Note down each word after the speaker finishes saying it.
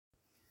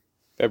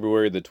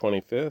February the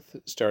 25th,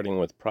 starting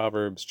with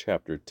Proverbs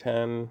chapter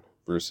 10,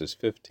 verses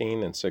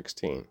 15 and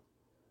 16.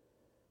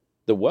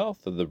 The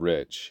wealth of the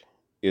rich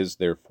is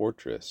their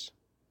fortress.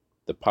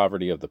 The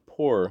poverty of the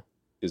poor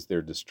is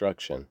their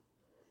destruction.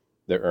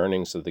 The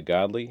earnings of the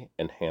godly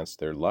enhance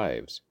their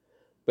lives,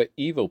 but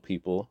evil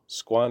people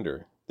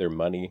squander their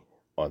money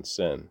on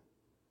sin.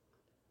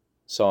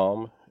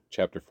 Psalm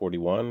chapter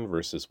 41,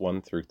 verses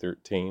 1 through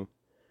 13.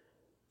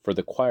 For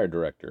the choir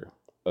director,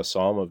 a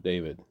psalm of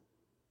David.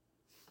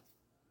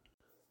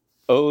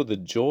 Oh, the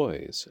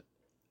joys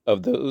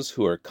of those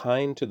who are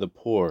kind to the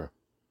poor!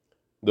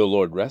 The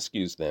Lord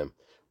rescues them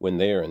when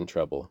they are in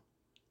trouble.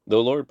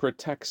 The Lord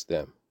protects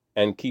them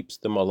and keeps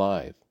them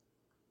alive.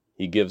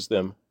 He gives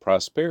them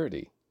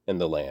prosperity in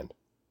the land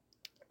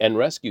and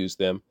rescues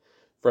them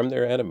from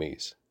their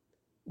enemies.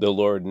 The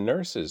Lord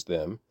nurses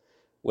them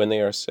when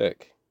they are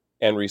sick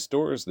and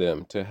restores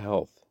them to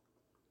health.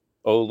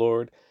 O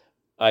Lord,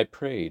 I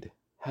prayed,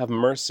 have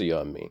mercy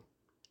on me.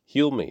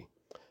 Heal me,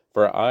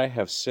 for I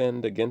have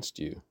sinned against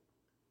you.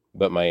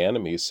 But my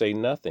enemies say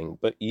nothing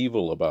but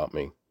evil about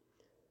me.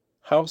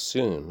 How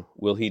soon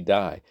will he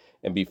die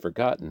and be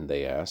forgotten,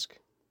 they ask.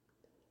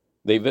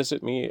 They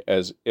visit me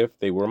as if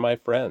they were my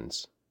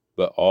friends,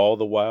 but all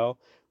the while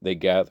they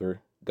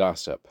gather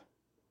gossip.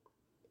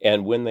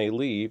 And when they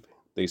leave,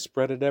 they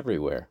spread it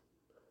everywhere.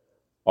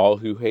 All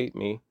who hate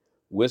me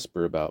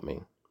whisper about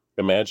me,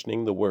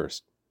 imagining the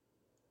worst.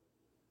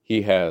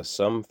 He has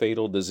some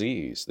fatal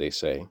disease, they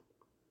say.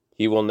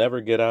 He will never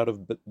get out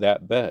of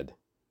that bed.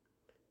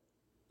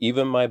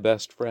 Even my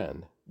best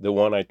friend, the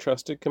one I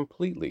trusted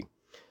completely,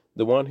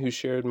 the one who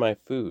shared my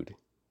food,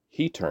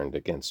 he turned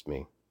against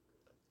me.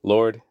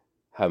 Lord,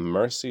 have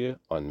mercy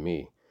on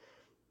me.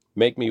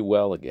 Make me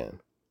well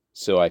again,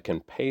 so I can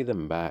pay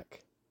them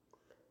back.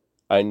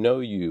 I know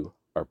you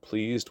are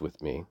pleased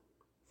with me,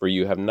 for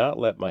you have not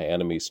let my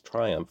enemies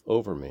triumph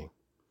over me.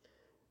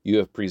 You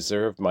have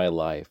preserved my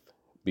life,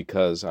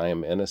 because I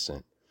am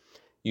innocent.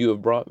 You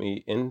have brought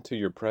me into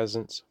your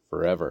presence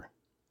forever.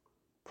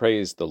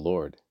 Praise the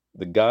Lord,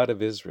 the God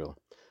of Israel,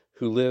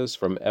 who lives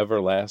from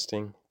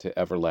everlasting to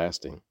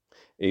everlasting.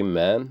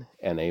 Amen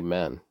and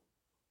amen.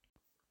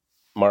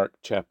 Mark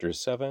chapter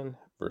 7,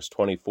 verse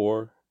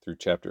 24 through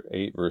chapter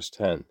 8, verse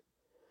 10.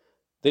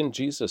 Then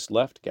Jesus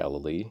left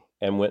Galilee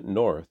and went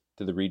north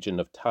to the region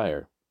of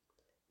Tyre.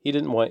 He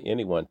didn't want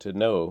anyone to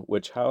know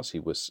which house he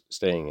was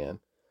staying in,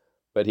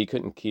 but he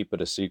couldn't keep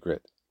it a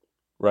secret.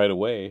 Right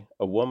away,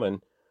 a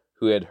woman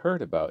who had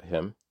heard about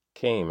him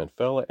came and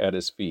fell at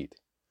his feet.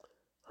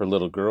 Her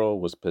little girl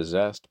was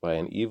possessed by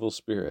an evil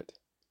spirit,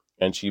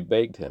 and she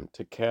begged him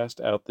to cast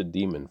out the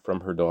demon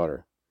from her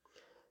daughter.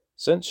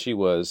 Since she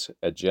was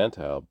a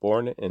Gentile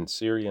born in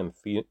Syrian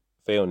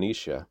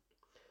Phoenicia,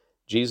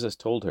 Jesus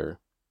told her,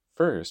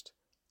 "First,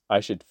 I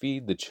should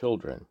feed the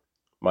children,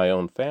 my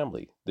own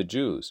family, the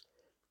Jews.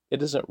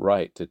 It isn't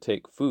right to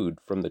take food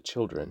from the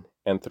children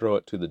and throw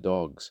it to the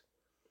dogs."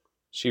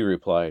 She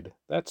replied,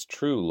 "That's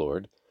true,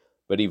 Lord,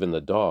 but even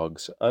the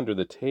dogs under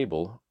the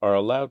table are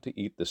allowed to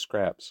eat the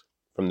scraps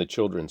from the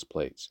children's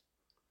plates."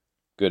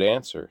 "Good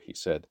answer," he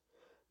said.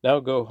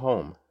 "Now go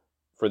home,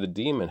 for the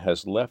demon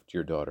has left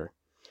your daughter."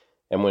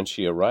 And when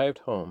she arrived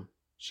home,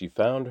 she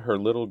found her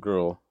little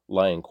girl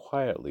lying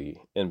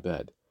quietly in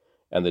bed,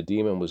 and the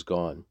demon was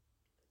gone.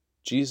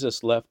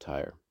 Jesus left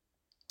Tyre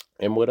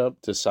and went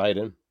up to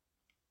Sidon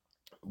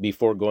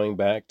before going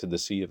back to the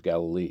Sea of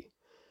Galilee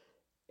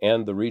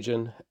and the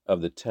region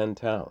of the 10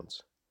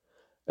 towns.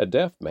 A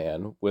deaf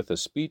man with a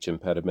speech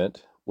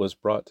impediment was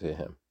brought to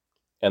him,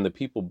 and the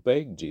people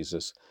begged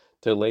Jesus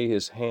to lay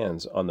his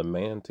hands on the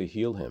man to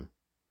heal him.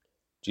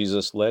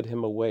 Jesus led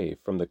him away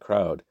from the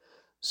crowd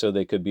so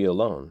they could be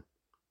alone.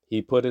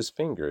 He put his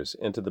fingers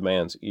into the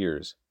man's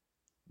ears.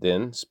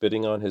 Then,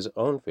 spitting on his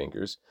own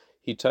fingers,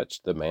 he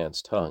touched the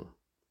man's tongue.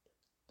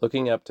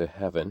 Looking up to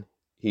heaven,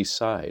 he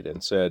sighed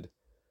and said,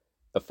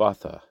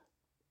 "Ephphatha,"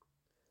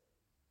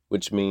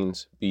 which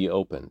means "be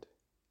opened."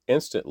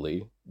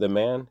 Instantly, the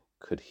man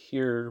could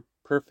hear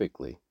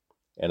perfectly,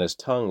 and his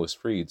tongue was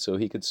freed so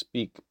he could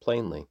speak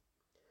plainly.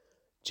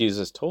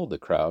 Jesus told the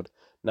crowd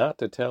not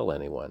to tell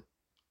anyone,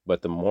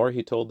 but the more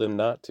he told them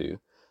not to,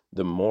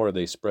 the more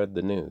they spread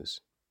the news.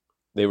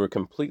 They were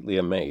completely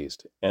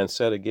amazed and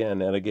said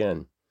again and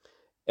again,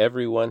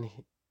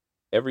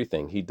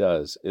 Everything he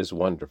does is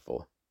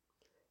wonderful.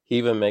 He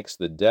even makes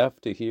the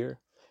deaf to hear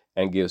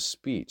and gives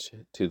speech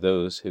to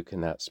those who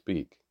cannot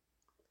speak."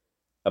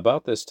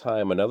 About this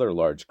time, another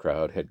large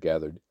crowd had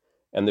gathered,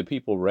 and the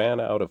people ran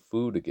out of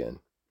food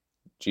again.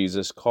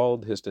 Jesus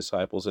called his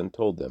disciples and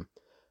told them,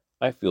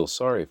 "I feel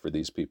sorry for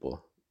these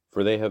people,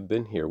 for they have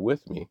been here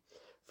with me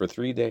for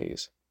 3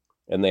 days,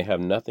 and they have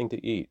nothing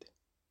to eat.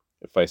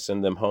 If I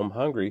send them home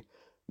hungry,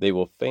 they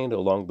will faint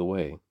along the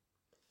way.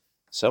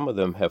 Some of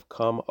them have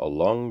come a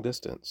long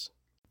distance."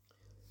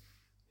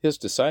 His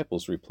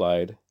disciples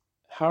replied,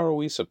 "How are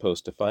we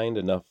supposed to find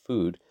enough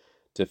food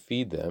to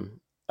feed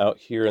them out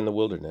here in the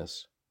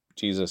wilderness?"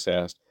 Jesus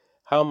asked,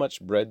 "How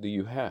much bread do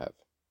you have?"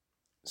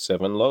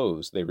 "7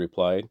 loaves," they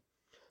replied.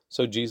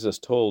 So Jesus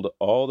told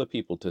all the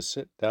people to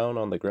sit down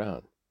on the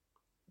ground.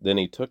 Then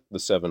he took the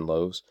 7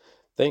 loaves,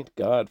 thanked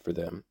God for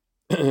them,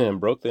 and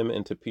broke them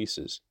into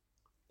pieces.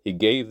 He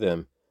gave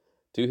them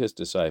to his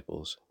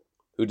disciples,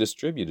 who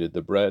distributed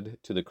the bread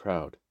to the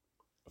crowd.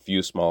 A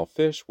few small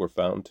fish were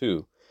found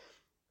too.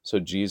 So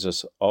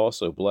Jesus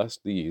also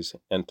blessed these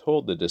and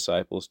told the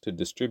disciples to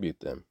distribute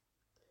them.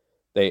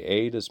 They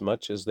ate as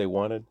much as they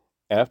wanted.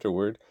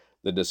 Afterward,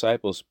 the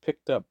disciples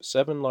picked up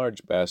 7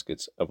 large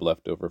baskets of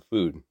leftover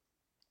food.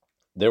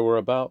 There were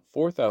about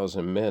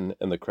 4,000 men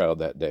in the crowd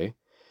that day,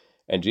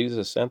 and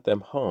Jesus sent them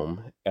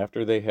home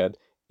after they had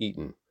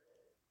eaten.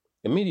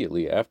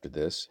 Immediately after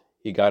this,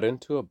 he got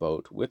into a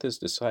boat with his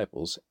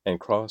disciples and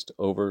crossed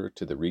over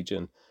to the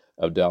region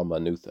of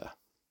Dalmanutha.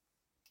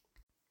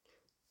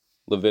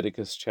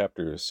 Leviticus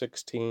chapter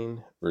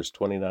 16, verse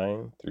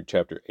 29 through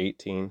chapter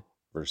 18,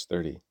 verse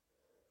 30.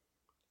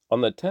 On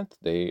the 10th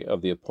day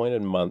of the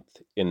appointed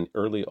month in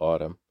early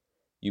autumn,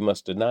 you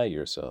must deny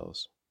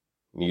yourselves.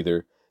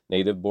 Neither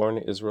native-born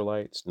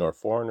Israelites nor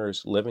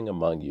foreigners living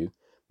among you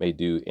may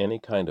do any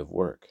kind of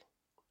work.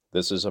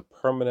 This is a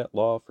permanent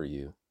law for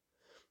you.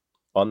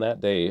 On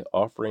that day,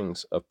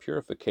 offerings of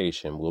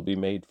purification will be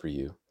made for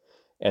you,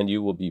 and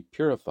you will be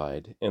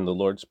purified in the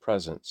Lord's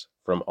presence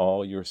from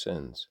all your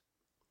sins.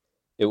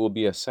 It will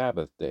be a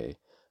Sabbath day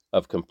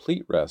of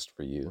complete rest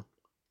for you,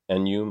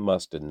 and you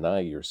must deny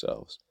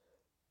yourselves.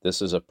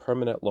 This is a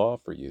permanent law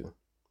for you.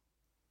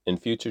 In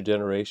future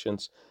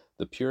generations,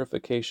 the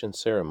purification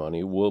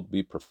ceremony will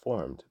be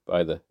performed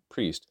by the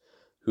priest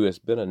who has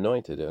been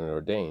anointed and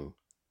ordained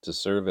to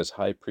serve as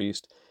high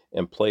priest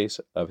in place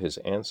of his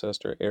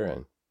ancestor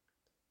Aaron.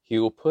 He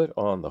will put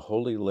on the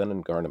holy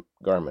linen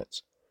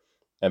garments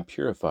and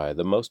purify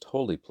the most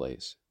holy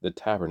place, the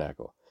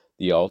tabernacle,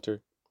 the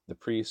altar, the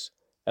priests,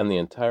 and the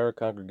entire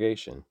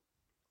congregation.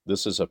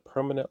 This is a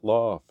permanent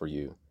law for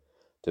you,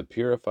 to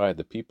purify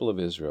the people of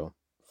Israel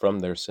from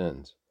their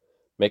sins,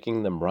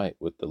 making them right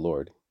with the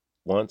Lord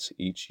once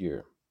each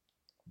year.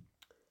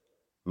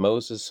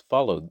 Moses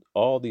followed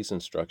all these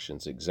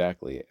instructions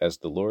exactly as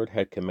the Lord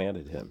had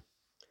commanded him.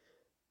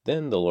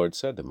 Then the Lord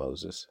said to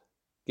Moses,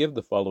 "Give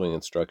the following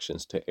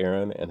instructions to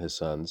Aaron and his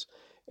sons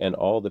and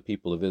all the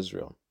people of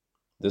Israel.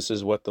 This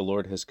is what the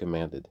Lord has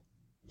commanded.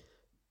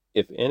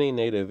 If any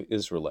native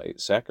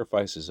Israelite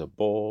sacrifices a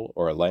bull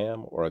or a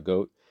lamb or a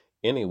goat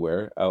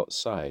anywhere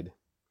outside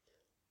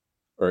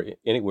or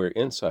anywhere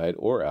inside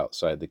or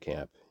outside the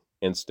camp,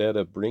 instead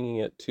of bringing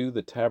it to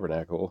the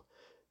tabernacle,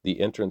 the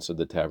entrance of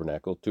the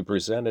tabernacle, to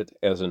present it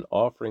as an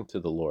offering to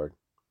the Lord,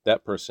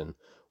 that person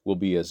will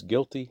be as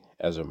guilty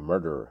as a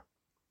murderer.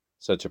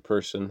 Such a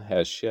person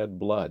has shed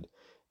blood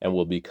and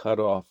will be cut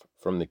off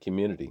from the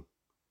community.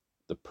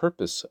 The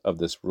purpose of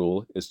this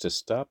rule is to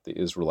stop the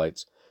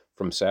Israelites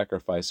from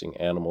sacrificing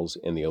animals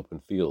in the open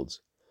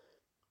fields.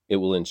 It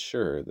will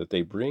ensure that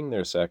they bring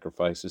their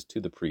sacrifices to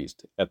the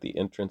priest at the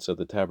entrance of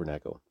the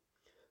tabernacle,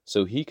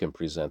 so he can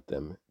present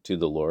them to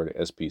the Lord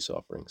as peace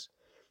offerings.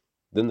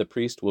 Then the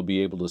priest will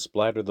be able to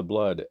splatter the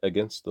blood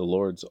against the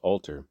Lord's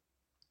altar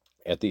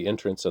at the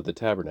entrance of the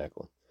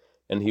tabernacle,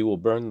 and he will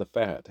burn the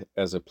fat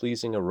as a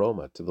pleasing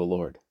aroma to the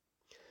Lord.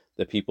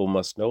 The people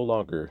must no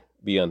longer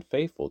be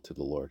unfaithful to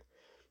the Lord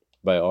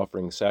by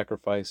offering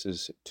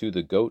sacrifices to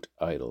the goat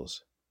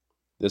idols.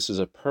 This is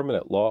a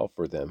permanent law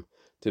for them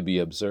to be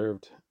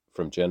observed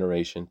from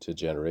generation to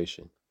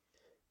generation.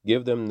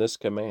 Give them this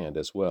command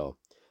as well.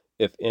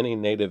 If any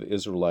native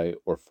Israelite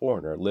or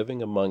foreigner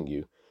living among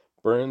you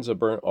burns a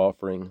burnt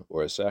offering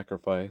or a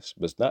sacrifice,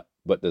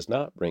 but does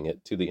not bring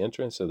it to the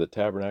entrance of the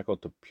tabernacle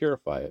to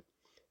purify it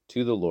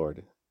to the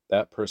Lord,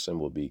 that person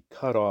will be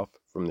cut off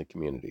from the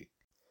community.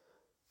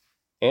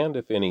 And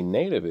if any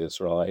native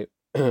Israelite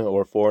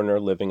or foreigner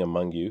living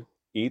among you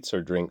eats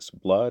or drinks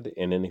blood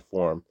in any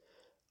form,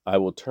 I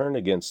will turn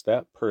against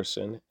that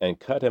person and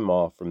cut him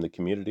off from the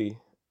community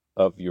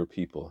of your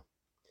people.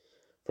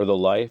 For the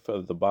life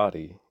of the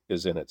body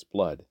is in its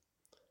blood.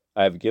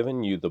 I have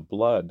given you the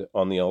blood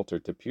on the altar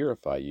to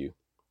purify you,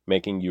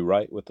 making you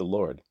right with the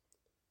Lord.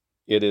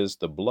 It is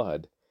the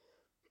blood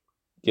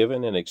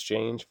given in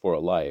exchange for a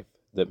life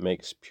that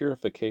makes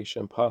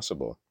purification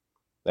possible.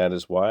 That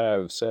is why I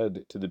have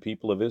said to the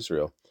people of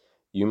Israel,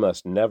 you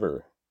must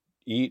never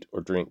eat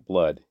or drink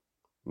blood,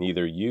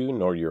 neither you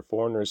nor your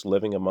foreigners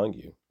living among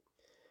you.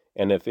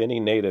 And if any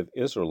native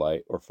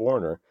Israelite or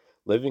foreigner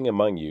living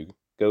among you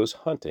goes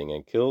hunting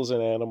and kills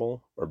an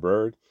animal or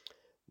bird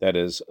that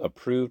is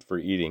approved for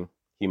eating,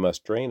 he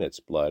must drain its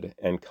blood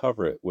and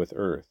cover it with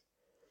earth.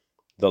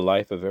 The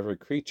life of every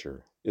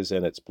creature is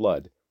in its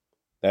blood.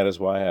 That is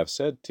why I have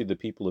said to the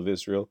people of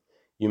Israel,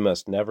 you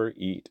must never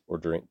eat or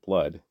drink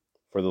blood,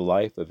 for the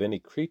life of any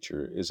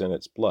creature is in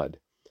its blood.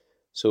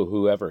 So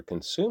whoever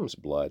consumes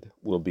blood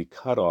will be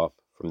cut off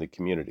from the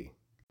community.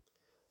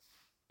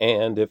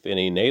 And if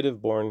any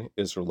native-born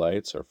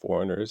Israelites or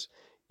foreigners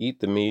eat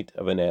the meat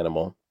of an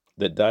animal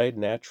that died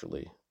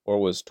naturally or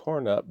was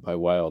torn up by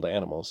wild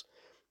animals,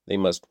 they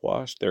must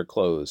wash their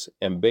clothes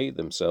and bathe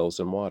themselves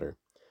in water.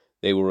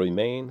 They will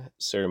remain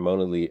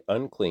ceremonially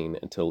unclean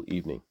until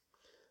evening.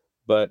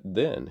 But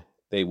then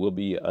they will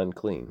be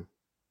unclean.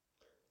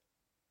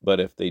 But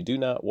if they do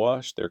not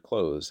wash their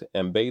clothes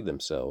and bathe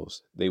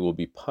themselves, they will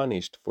be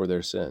punished for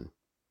their sin.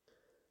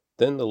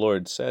 Then the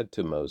Lord said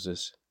to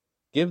Moses,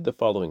 "Give the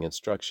following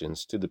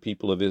instructions to the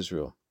people of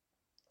Israel.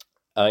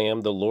 I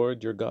am the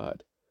Lord your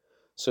God.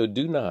 So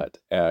do not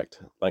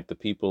act like the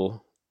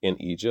people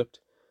in Egypt,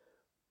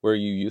 where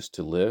you used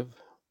to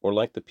live, or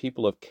like the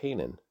people of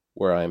Canaan,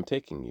 where I am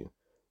taking you.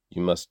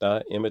 You must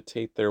not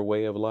imitate their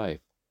way of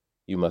life.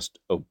 You must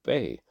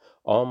obey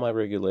all my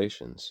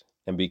regulations,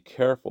 and be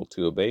careful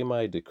to obey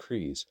my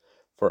decrees,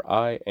 for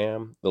I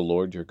am the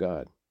Lord your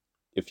God.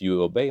 If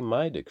you obey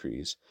my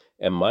decrees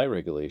and my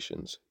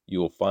regulations, you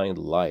will find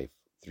life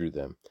through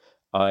them.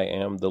 I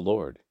am the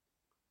Lord.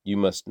 You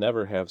must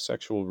never have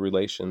sexual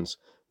relations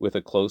with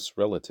a close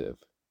relative,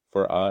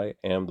 for I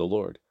am the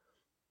Lord.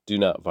 Do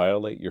not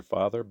violate your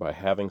father by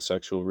having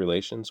sexual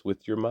relations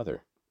with your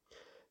mother.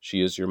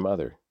 She is your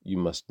mother. You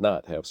must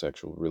not have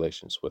sexual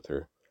relations with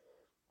her.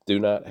 Do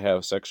not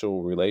have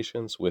sexual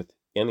relations with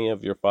any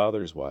of your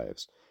father's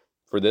wives,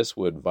 for this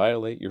would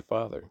violate your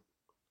father.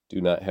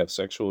 Do not have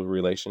sexual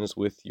relations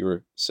with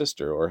your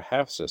sister or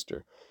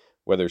half-sister,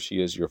 whether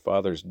she is your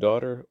father's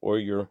daughter or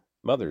your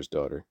mother's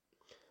daughter,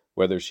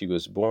 whether she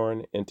was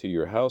born into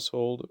your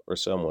household or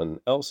someone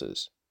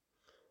else's.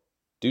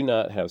 Do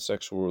not have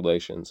sexual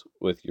relations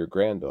with your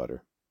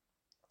granddaughter,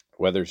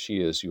 whether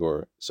she is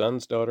your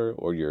son's daughter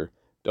or your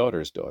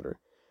daughter's daughter,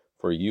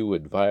 for you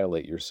would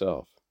violate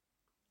yourself.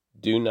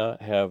 Do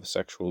not have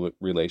sexual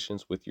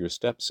relations with your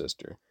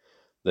stepsister,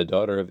 the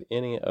daughter of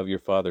any of your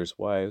father's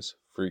wives,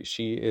 for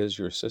she is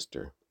your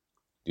sister.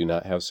 Do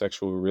not have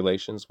sexual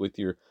relations with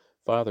your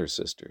father's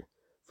sister,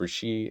 for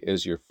she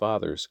is your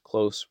father's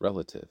close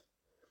relative.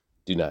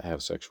 Do not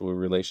have sexual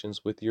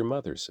relations with your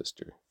mother's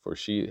sister, for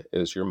she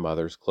is your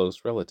mother's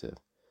close relative.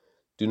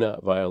 Do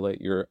not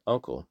violate your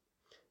uncle,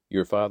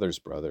 your father's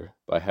brother,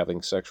 by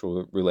having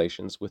sexual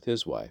relations with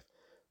his wife,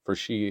 for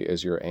she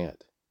is your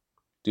aunt.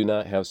 Do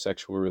not have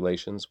sexual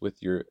relations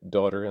with your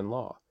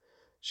daughter-in-law.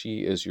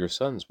 She is your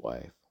son's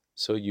wife,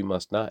 so you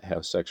must not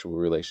have sexual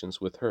relations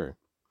with her.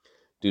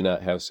 Do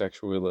not have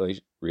sexual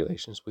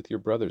relations with your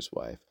brother's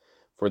wife,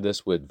 for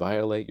this would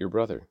violate your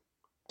brother.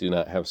 Do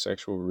not have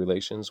sexual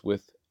relations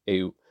with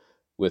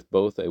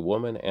both a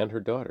woman and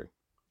her daughter,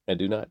 and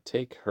do not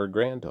take her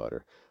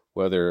granddaughter,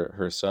 whether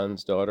her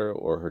son's daughter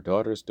or her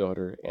daughter's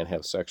daughter, and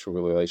have sexual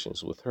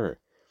relations with her.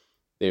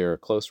 They are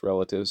close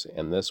relatives,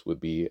 and this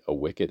would be a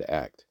wicked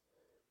act.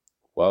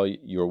 While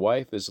your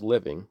wife is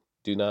living,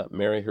 do not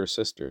marry her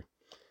sister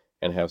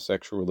and have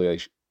sexual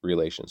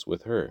relations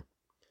with her,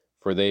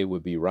 for they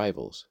would be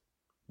rivals.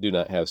 Do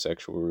not have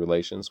sexual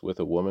relations with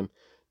a woman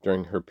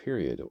during her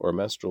period or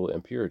menstrual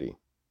impurity.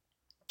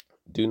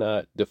 Do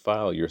not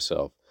defile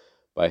yourself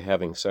by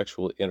having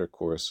sexual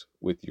intercourse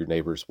with your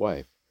neighbor's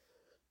wife.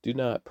 Do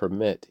not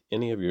permit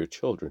any of your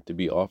children to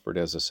be offered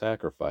as a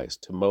sacrifice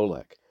to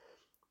Molech,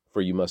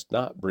 for you must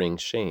not bring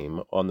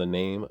shame on the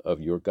name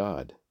of your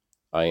God.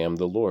 I am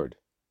the Lord.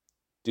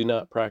 Do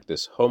not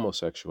practice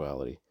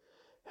homosexuality,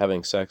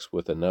 having sex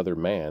with another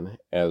man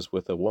as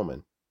with a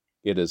woman.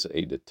 It is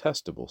a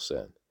detestable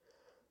sin.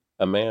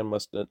 A man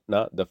must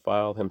not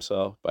defile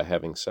himself by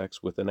having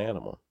sex with an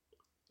animal,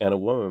 and a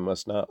woman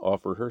must not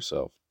offer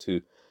herself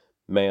to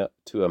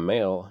a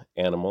male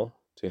animal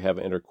to have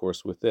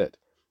intercourse with it.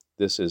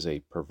 This is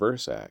a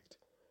perverse act.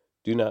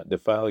 Do not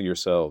defile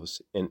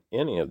yourselves in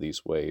any of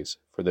these ways,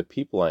 for the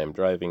people I am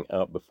driving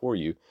out before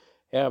you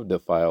have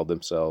defiled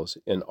themselves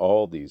in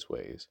all these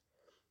ways.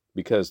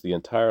 Because the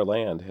entire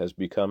land has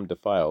become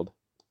defiled,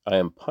 I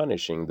am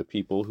punishing the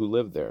people who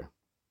live there.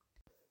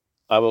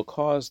 I will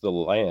cause the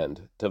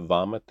land to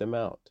vomit them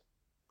out.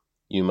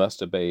 You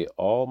must obey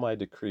all my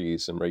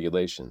decrees and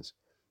regulations.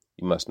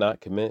 You must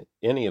not commit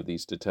any of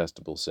these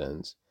detestable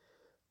sins.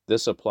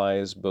 This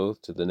applies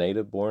both to the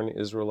native-born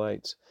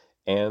Israelites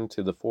and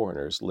to the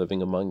foreigners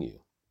living among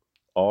you.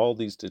 All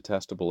these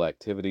detestable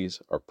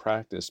activities are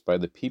practiced by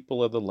the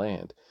people of the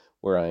land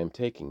where I am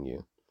taking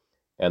you,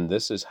 and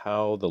this is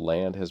how the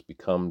land has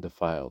become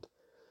defiled.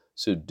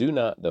 So do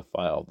not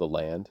defile the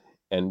land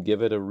and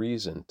give it a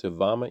reason to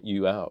vomit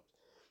you out,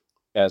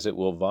 as it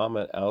will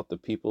vomit out the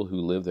people who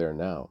live there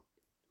now.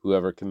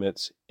 Whoever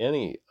commits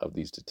any of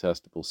these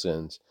detestable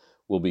sins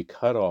will be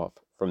cut off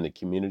from the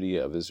community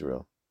of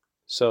Israel.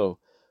 So,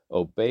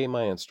 obey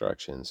my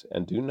instructions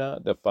and do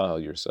not defile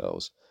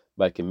yourselves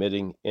by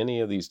committing any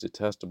of these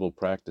detestable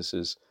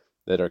practices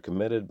that are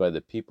committed by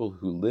the people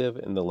who live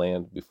in the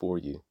land before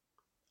you.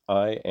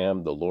 I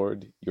am the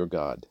Lord your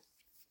God.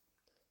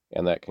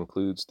 And that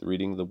concludes the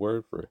reading of the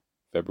Word for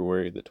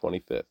February the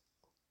 25th.